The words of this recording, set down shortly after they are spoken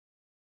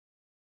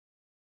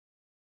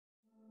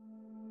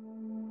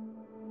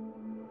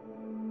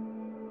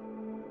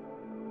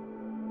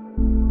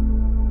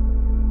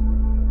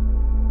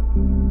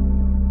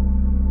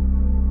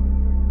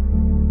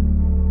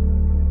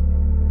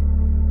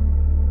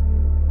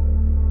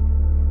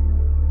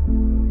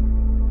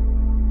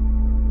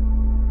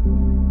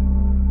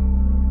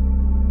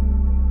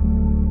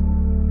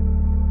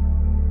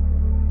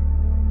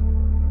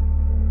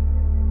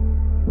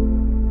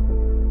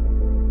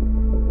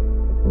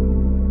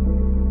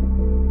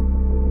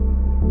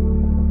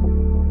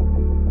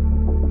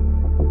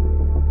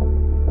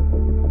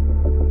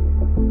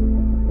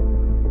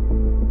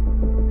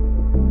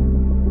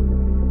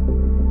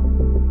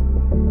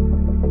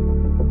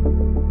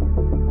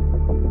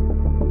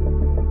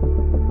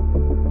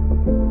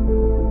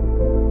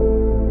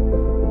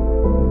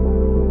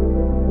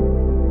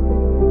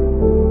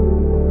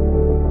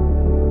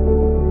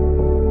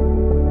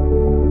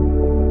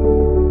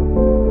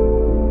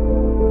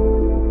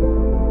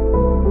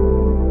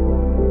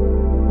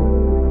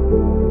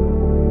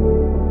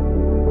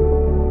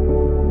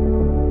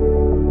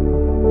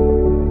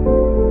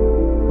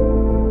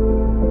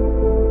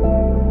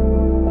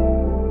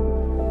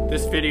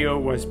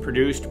was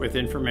produced with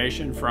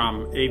information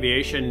from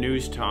Aviation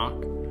News Talk,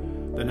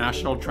 the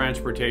National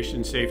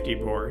Transportation Safety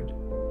Board,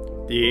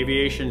 the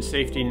Aviation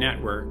Safety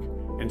Network,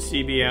 and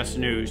CBS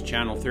News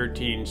Channel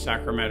 13,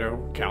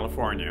 Sacramento,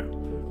 California.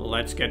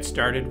 Let's get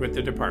started with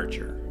the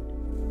departure.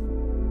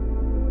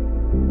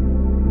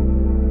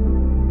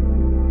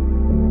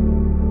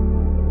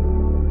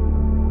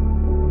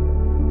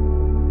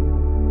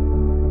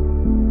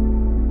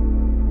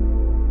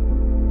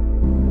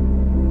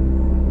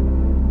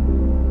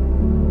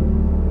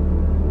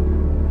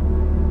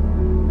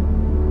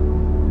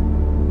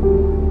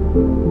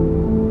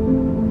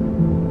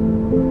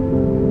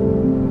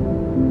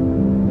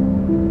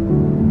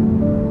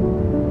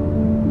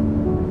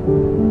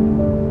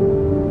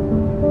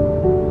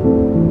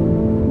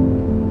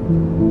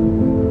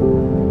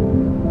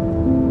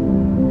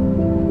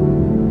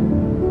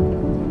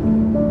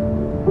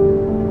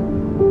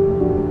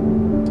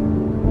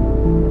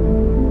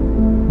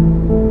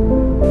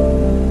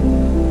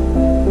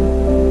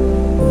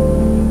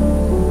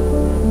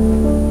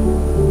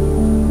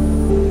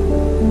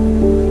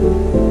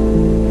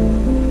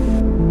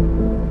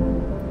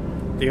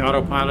 The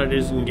autopilot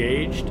is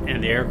engaged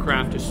and the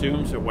aircraft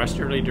assumes a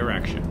westerly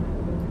direction.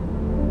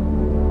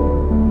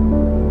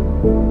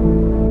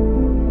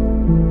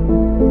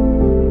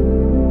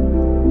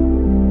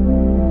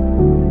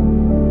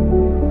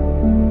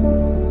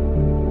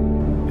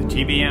 The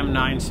TBM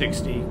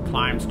 960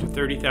 climbs to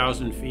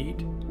 30,000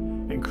 feet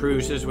and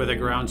cruises with a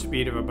ground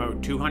speed of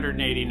about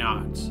 280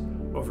 knots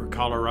over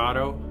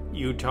Colorado,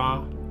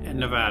 Utah, and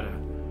Nevada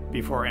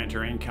before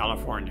entering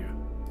California.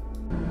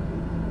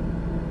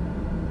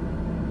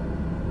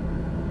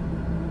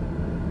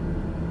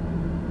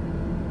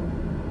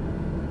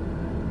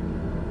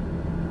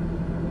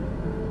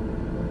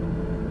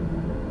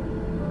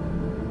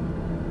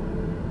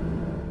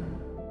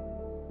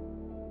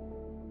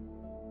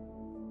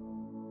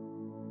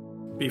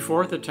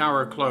 Before the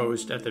tower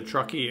closed at the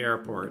Truckee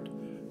Airport,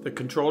 the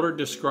controller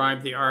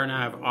described the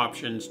RNAV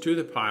options to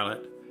the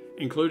pilot,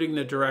 including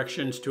the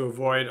directions to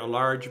avoid a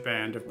large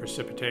band of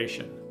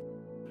precipitation.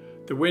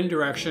 The wind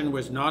direction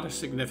was not a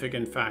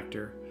significant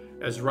factor,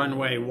 as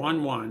runway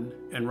 11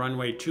 and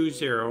runway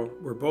 20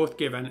 were both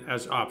given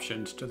as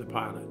options to the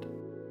pilot.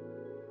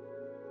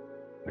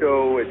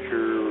 Go at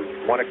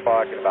your 1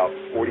 o'clock in about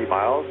 40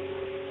 miles,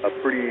 a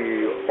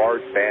pretty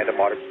large band of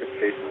moderate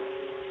precipitation.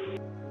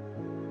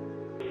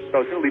 So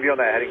I was going to leave you on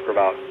that heading for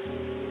about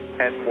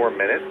 10 more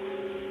minutes,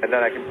 and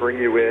then I can bring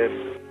you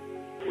in.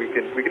 We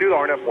can do the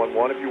RNAV 11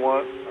 if you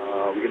want.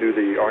 We can do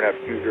the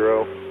RNAV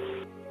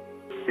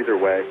 20. Either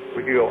way,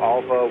 we could go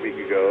Alpha. We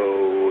could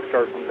go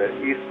start from the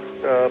east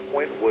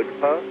point,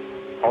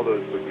 Woodpa. All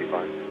those would be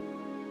fine.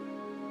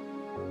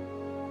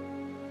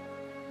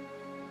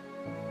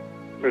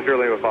 There's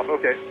your lane with off.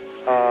 Okay.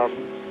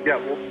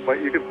 Yeah, well,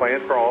 you can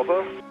plan for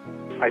Alpha.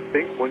 I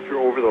think once you're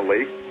over the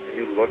lake and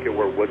you look at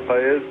where Woodpa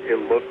is,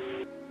 it looks.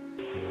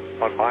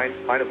 On mine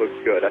it looks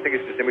good. I think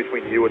it's just in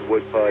between you and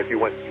Woodpa. If you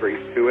went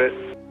straight to it,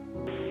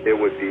 you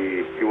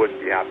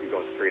wouldn't be happy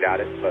going straight at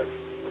it. But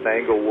the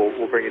angle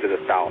will bring you to the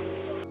south.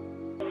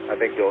 I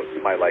think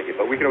you might like it.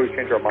 But we can always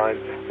change our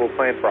minds. We'll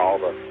plan for all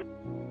of us.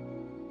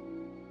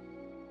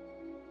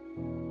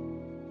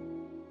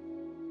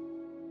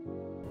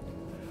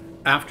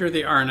 After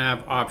the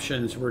RNAV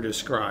options were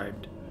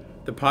described,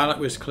 the pilot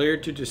was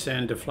cleared to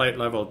descend to flight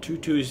level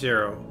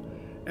 220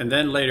 and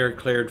then later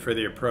cleared for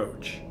the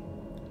approach.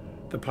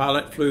 The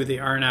pilot flew the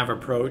RNAV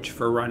approach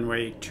for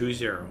runway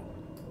 20.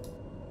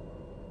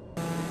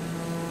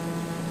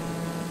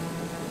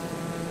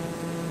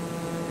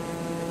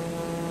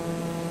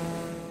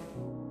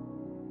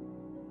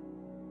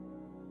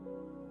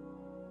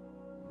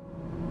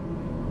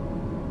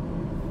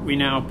 We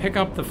now pick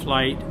up the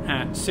flight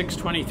at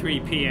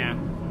 6:23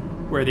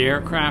 p.m. where the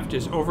aircraft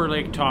is over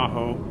Lake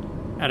Tahoe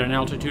at an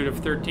altitude of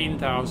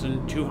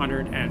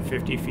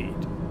 13,250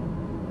 feet.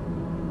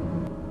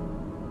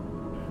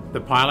 The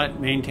pilot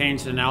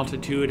maintains an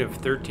altitude of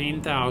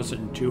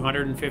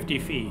 13,250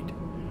 feet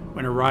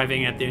when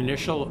arriving at the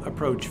initial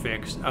approach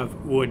fix of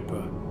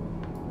Woodpa.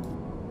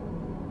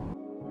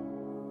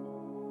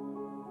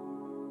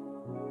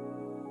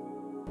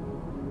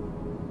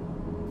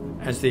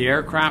 As the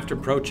aircraft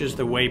approaches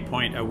the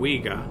waypoint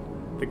Awiga,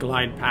 the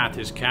glide path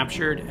is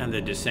captured and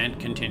the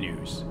descent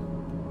continues.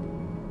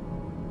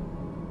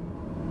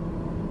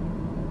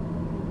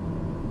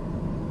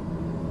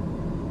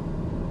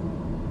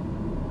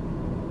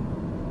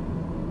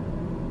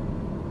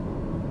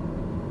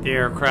 The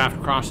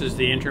aircraft crosses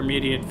the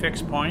intermediate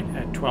fix point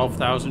at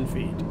 12,000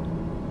 feet.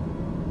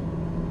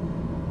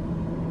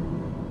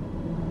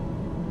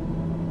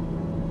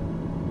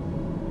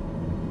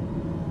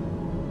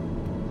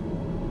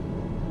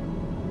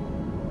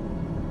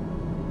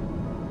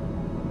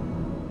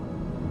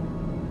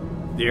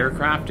 The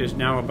aircraft is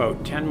now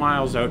about 10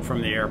 miles out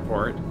from the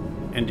airport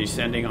and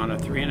descending on a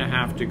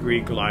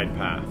 3.5-degree glide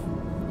path.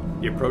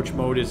 The approach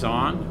mode is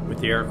on,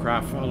 with the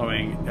aircraft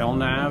following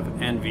LNAV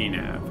and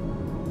VNAV.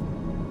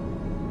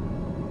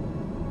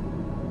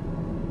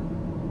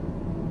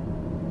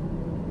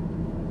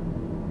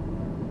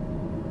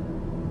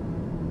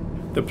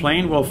 The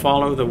plane will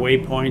follow the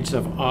waypoints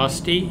of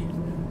Asti,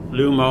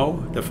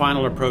 Lumo, the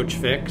final approach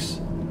fix,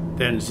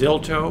 then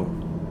Zilto,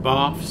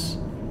 Bofs,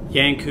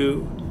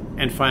 Yanku,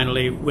 and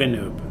finally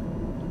Winub.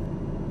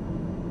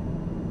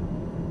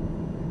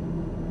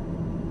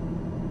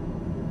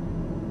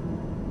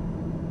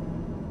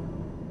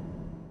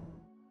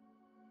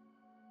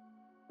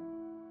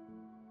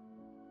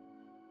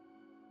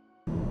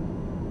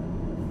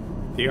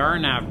 The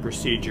RNAV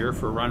procedure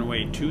for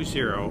runway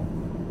 20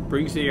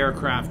 brings the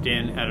aircraft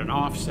in at an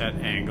offset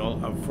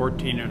angle of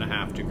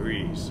 14.5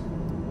 degrees.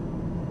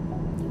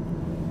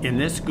 In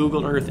this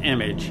Google Earth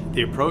image,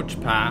 the approach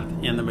path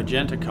in the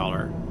magenta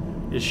color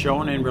is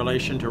shown in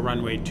relation to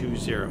runway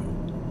 20.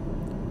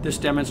 This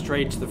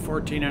demonstrates the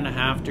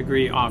 14.5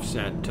 degree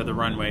offset to the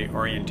runway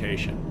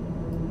orientation.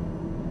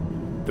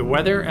 The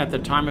weather at the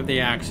time of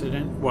the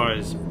accident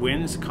was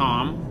winds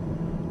calm,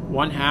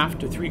 1/2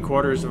 to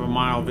 3/4 of a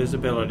mile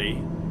visibility,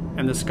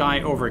 and the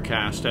sky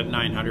overcast at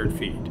 900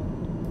 feet.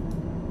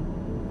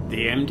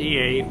 The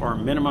MDA, or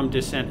minimum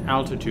descent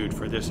altitude,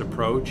 for this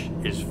approach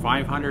is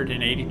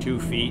 582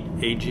 feet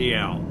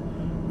AGL,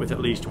 with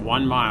at least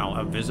 1 mile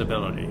of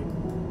visibility.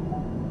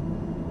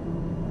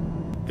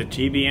 The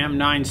TBM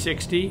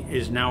 960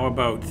 is now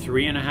about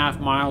 3.5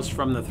 miles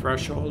from the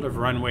threshold of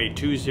runway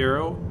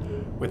 20,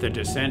 with a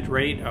descent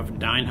rate of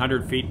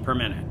 900 feet per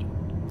minute.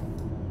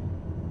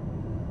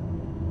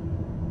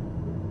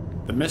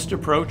 The missed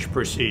approach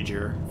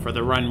procedure for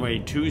the runway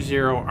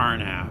 20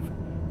 RNAV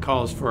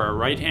calls for a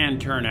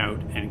right-hand turnout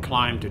and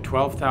climb to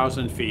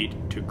 12,000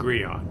 feet to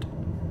Griot.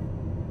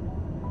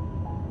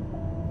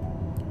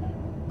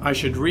 I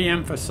should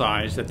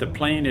re-emphasize that the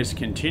plane is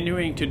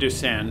continuing to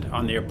descend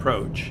on the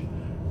approach,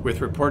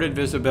 with reported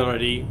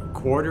visibility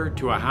 1/4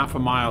 to 1/2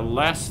 mile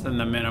less than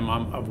the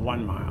minimum of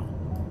 1 mile.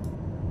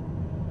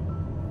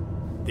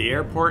 The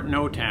airport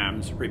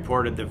NOTAMs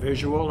reported the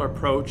visual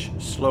approach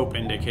slope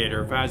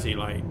indicator VASI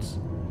lights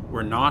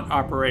were not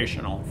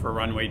operational for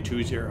runway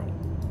 20.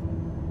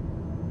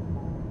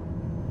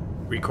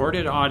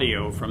 Recorded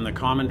audio from the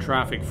common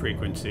traffic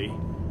frequency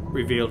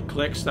revealed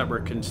clicks that were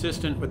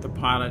consistent with the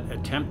pilot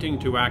attempting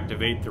to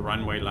activate the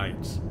runway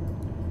lights.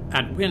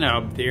 At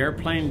Winub, the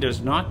airplane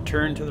does not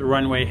turn to the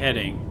runway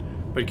heading,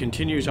 but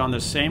continues on the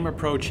same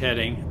approach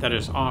heading that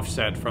is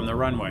offset from the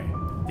runway.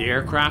 The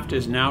aircraft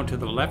is now to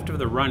the left of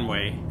the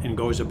runway and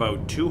goes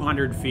about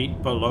 200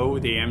 feet below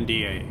the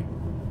MDA.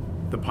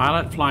 The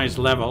pilot flies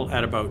level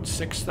at about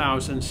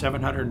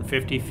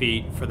 6,750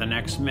 feet for the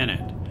next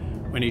minute,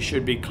 when he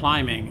should be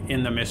climbing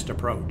in the missed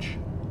approach.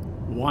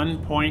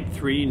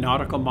 1.3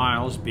 nautical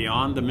miles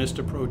beyond the missed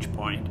approach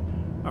point,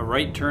 a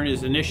right turn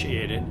is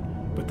initiated,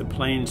 but the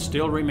plane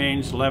still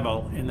remains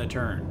level in the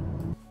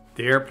turn.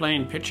 The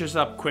airplane pitches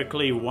up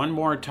quickly one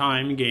more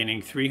time,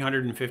 gaining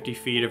 350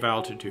 feet of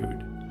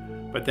altitude,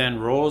 but then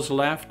rolls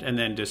left and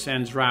then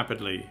descends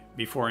rapidly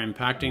before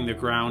impacting the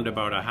ground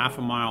about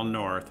 1/2 mile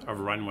north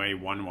of runway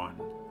 11.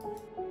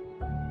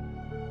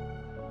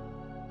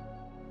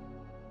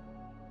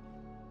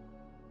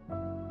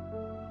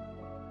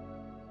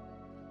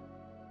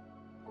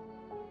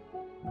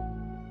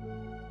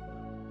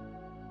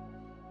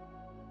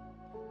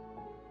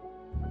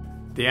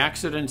 The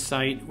accident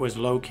site was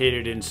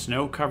located in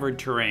snow-covered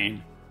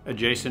terrain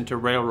adjacent to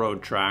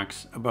railroad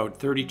tracks about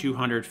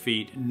 3,200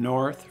 feet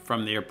north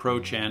from the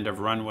approach end of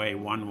runway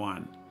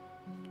 11.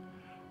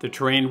 The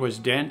terrain was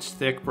dense,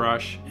 thick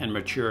brush and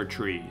mature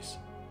trees.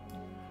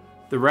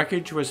 The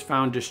wreckage was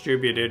found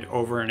distributed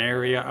over an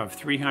area of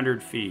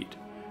 300 feet,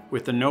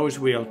 with the nose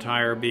wheel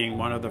tire being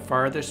one of the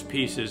farthest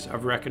pieces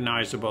of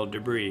recognizable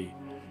debris,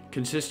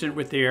 consistent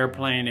with the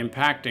airplane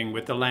impacting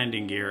with the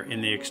landing gear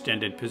in the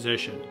extended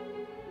position.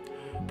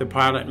 The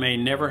pilot may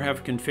never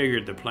have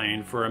configured the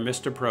plane for a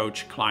missed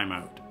approach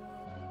climb-out.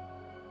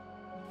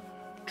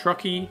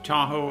 Truckee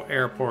Tahoe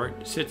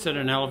Airport sits at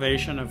an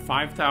elevation of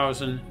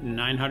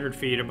 5,900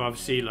 feet above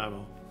sea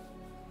level.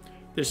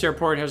 This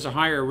airport has a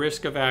higher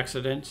risk of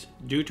accidents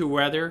due to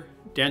weather,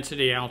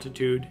 density,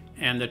 altitude,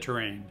 and the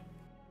terrain.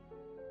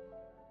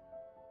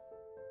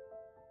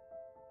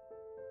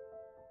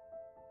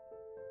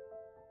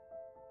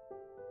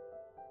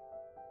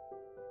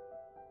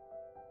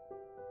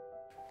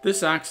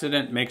 This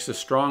accident makes a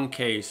strong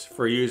case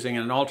for using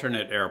an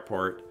alternate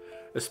airport,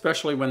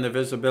 especially when the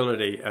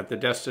visibility at the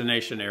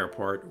destination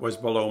airport was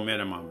below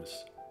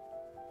minimums.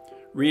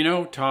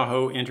 Reno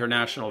Tahoe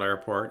International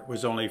Airport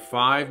was only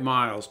 5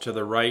 miles to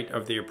the right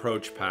of the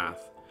approach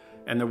path,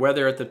 and the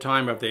weather at the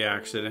time of the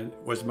accident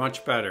was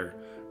much better,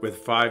 with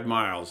 5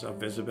 miles of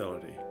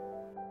visibility.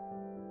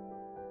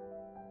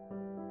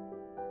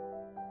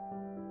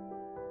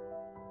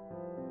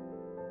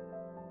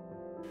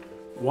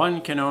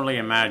 One can only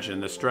imagine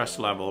the stress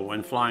level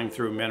when flying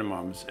through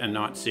minimums and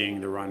not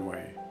seeing the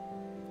runway.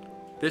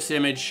 This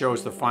image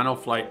shows the final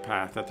flight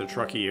path at the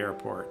Truckee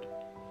Airport.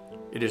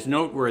 It is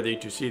noteworthy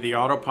to see the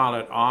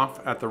autopilot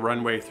off at the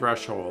runway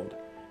threshold,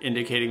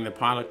 indicating the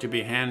pilot to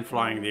be hand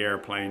flying the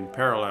airplane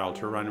parallel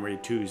to runway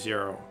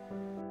 20.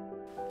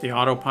 The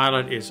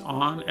autopilot is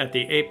on at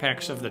the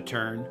apex of the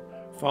turn,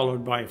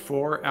 followed by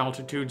 4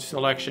 altitude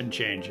selection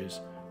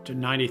changes to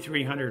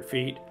 9,300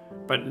 feet,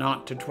 but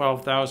not to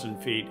 12,000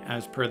 feet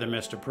as per the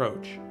missed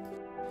approach.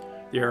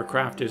 The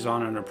aircraft is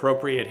on an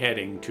appropriate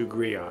heading to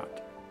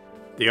Griot.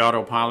 The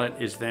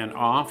autopilot is then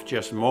off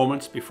just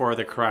moments before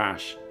the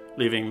crash,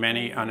 leaving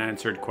many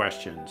unanswered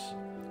questions.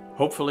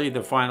 Hopefully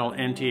the final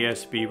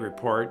NTSB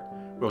report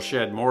will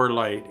shed more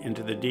light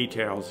into the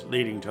details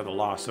leading to the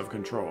loss of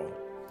control.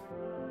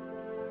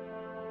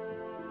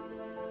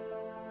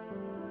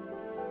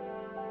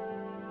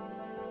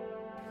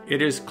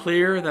 It is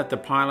clear that the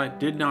pilot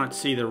did not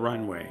see the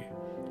runway,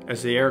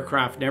 as the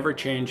aircraft never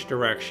changed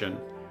direction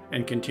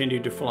and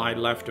continued to fly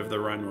left of the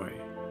runway.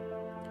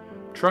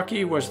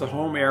 Truckee was the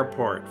home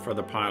airport for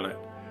the pilot,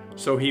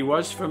 so he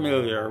was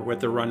familiar with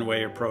the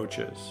runway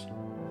approaches.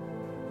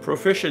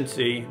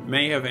 Proficiency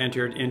may have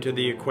entered into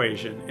the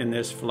equation in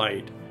this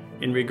flight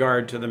in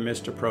regard to the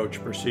missed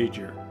approach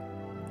procedure.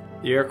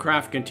 The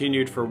aircraft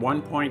continued for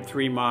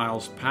 1.3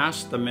 miles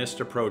past the missed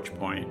approach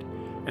point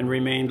and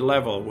remained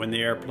level when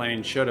the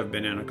airplane should have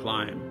been in a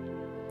climb.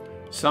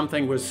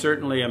 Something was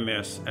certainly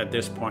amiss at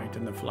this point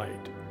in the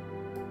flight.